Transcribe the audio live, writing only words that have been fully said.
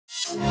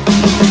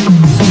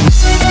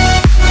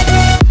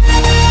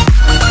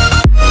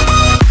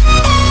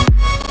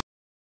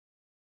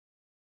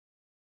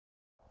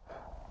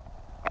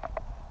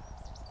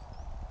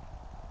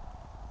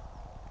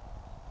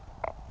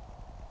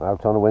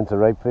out on a winter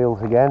rape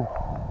field again.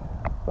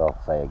 Well,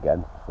 say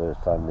again,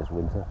 first time this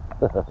winter.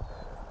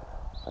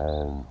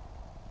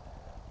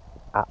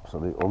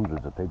 Absolute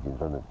hundreds of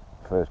pigeons. When I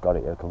first got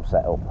it here, come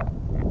set up,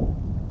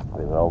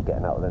 they were all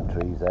getting out of them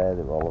trees there,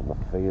 they were all on the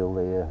field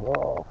here.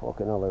 Oh,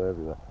 fucking hell, they were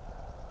everywhere.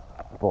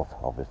 But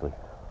obviously,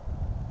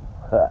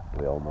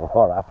 we all know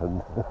what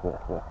happened.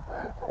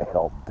 They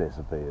all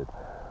disappeared.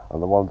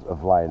 And the ones that are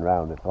flying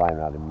around, they're flying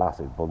around in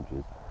massive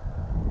bunches.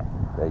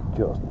 They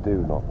just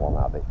do not want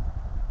to have it.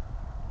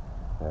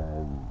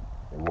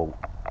 They won't,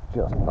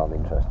 just not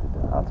interested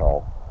at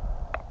all.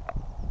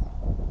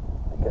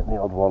 They get the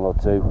odd one or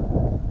two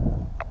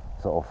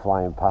sort of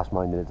flying past,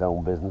 minding its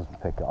own business, and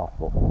pick it off,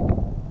 but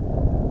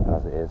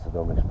as it is, I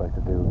don't expect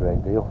to do a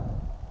great deal.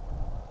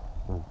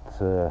 But,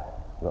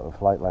 got the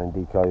flight line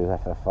decoy with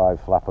FF5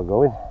 flapper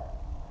going,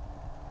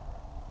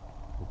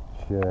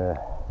 which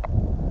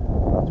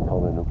that's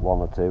pulling one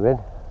or two in.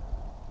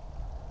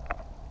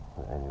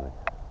 But anyway,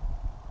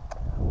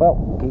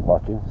 well, keep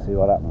watching, see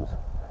what happens.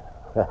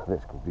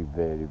 This could be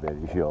very,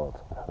 very short.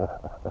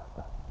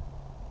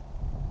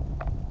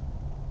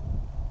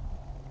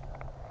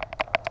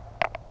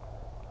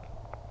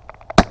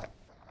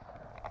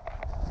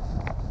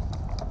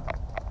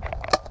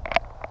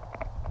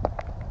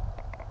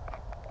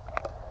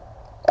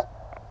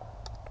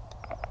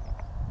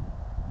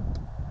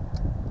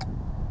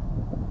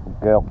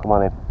 Girl, come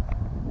on in.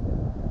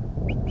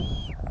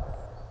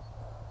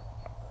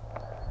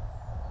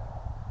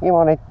 You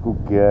want it?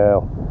 Good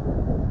girl.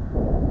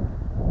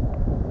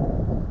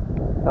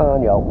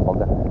 On you old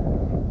bugger.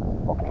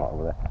 Fucking right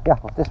over there. Yeah,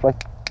 this way.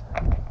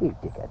 You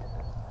dickhead.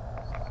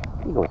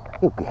 You going?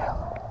 Good girl.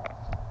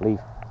 Leave.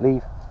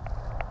 Leave.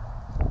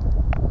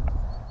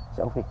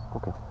 Sophie,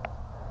 good girl.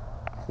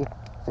 Yeah,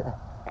 sit there.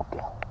 Good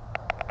girl.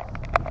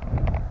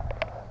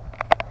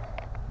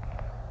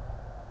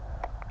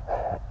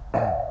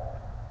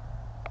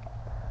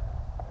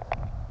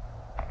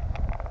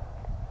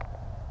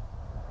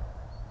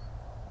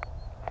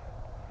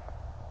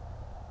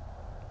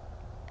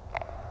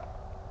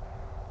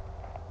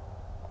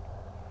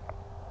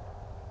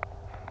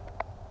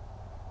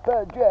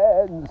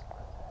 Pigeons!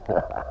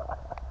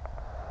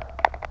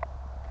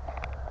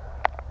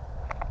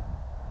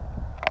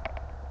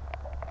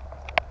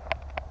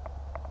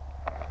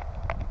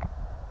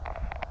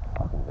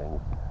 Fucking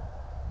things.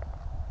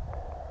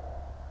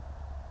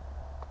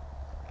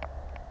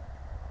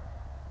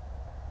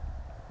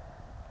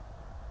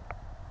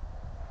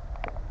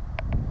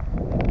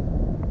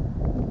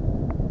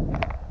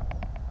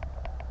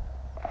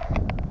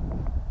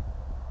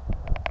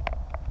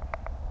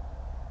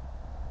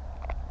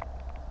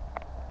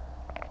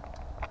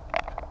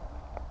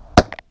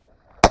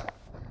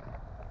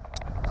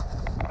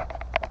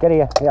 Get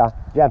here, yeah,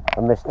 Jem,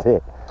 I missed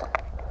it.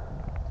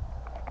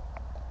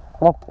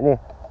 Come on, in here.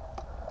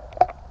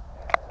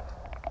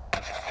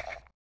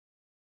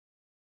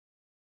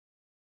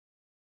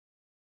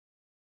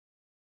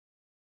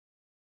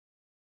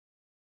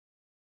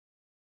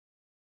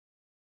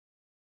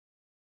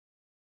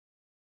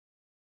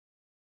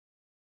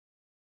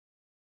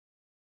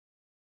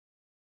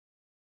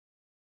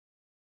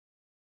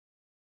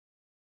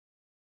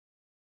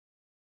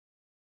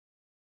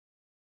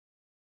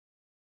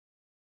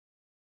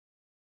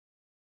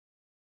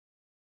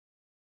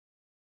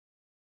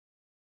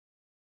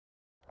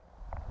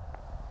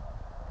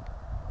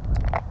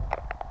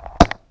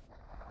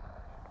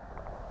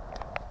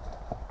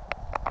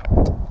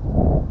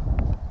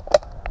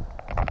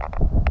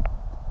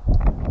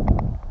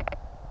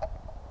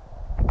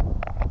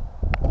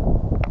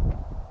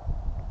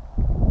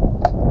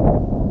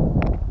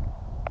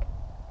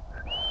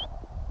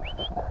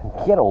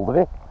 Get hold of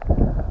it.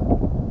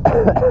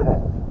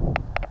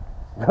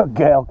 Good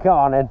girl, come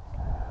on in.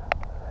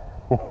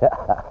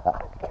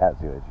 Can't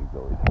see where she's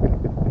going.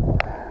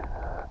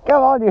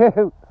 Come on,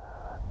 you.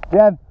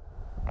 Jem.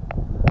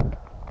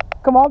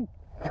 Come on.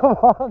 Come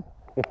on.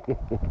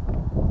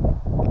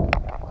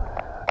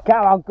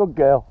 Come on, good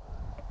girl.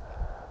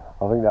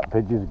 I think that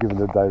pigeon's giving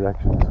the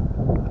directions.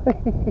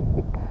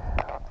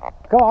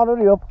 Come on,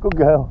 hurry up, good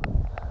girl.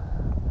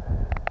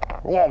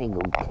 Very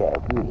good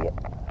girl, idiot.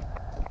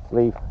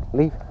 Leave,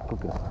 leave,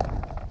 good girl.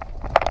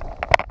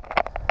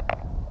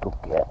 Good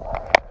girl.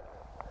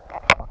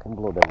 Fucking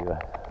blood everywhere.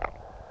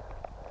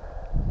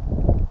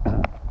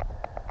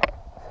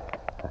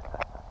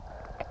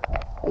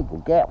 Hey,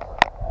 good girl.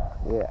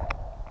 Yeah.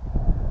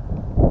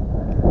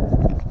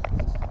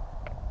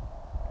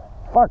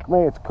 Fuck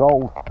me, it's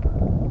cold.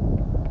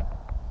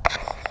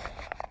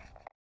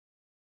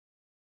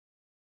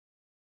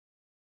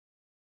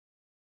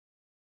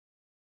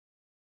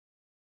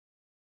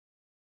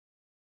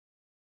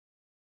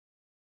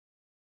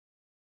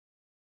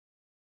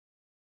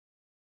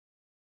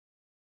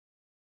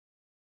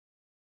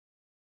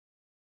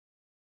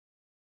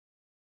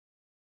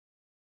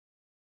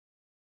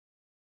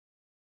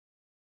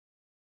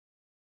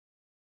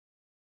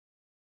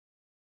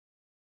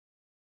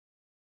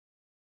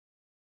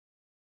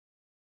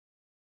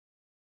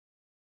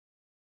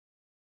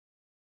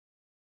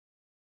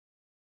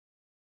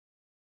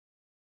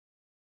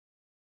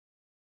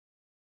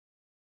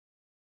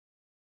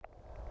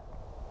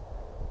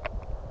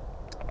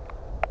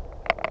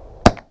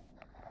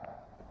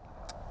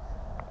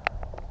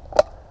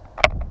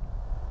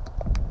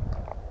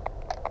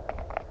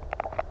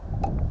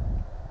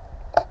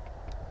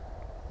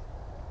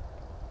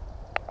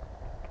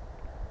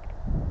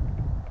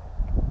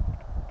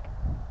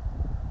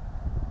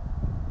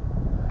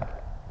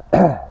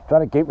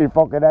 Trying to keep me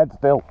fucking head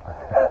still.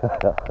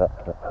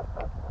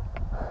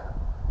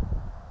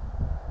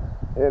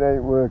 It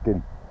ain't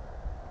working.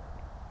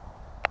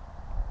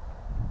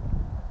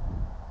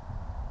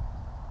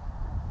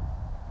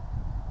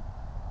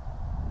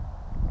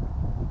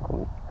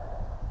 Coming.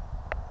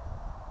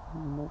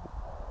 No.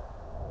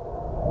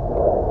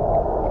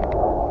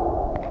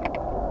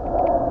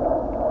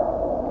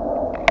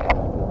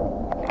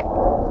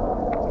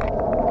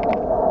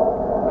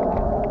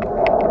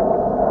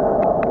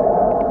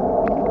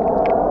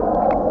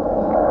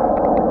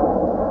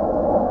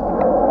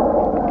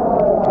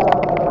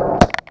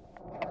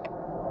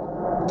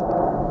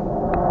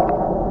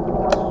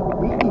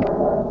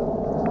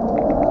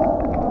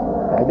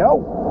 I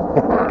know.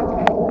 The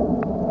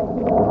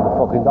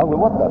fucking dog,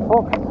 what the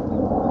fuck?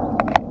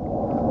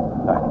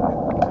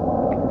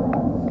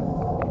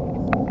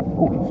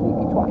 Oh, you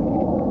sneaky twat.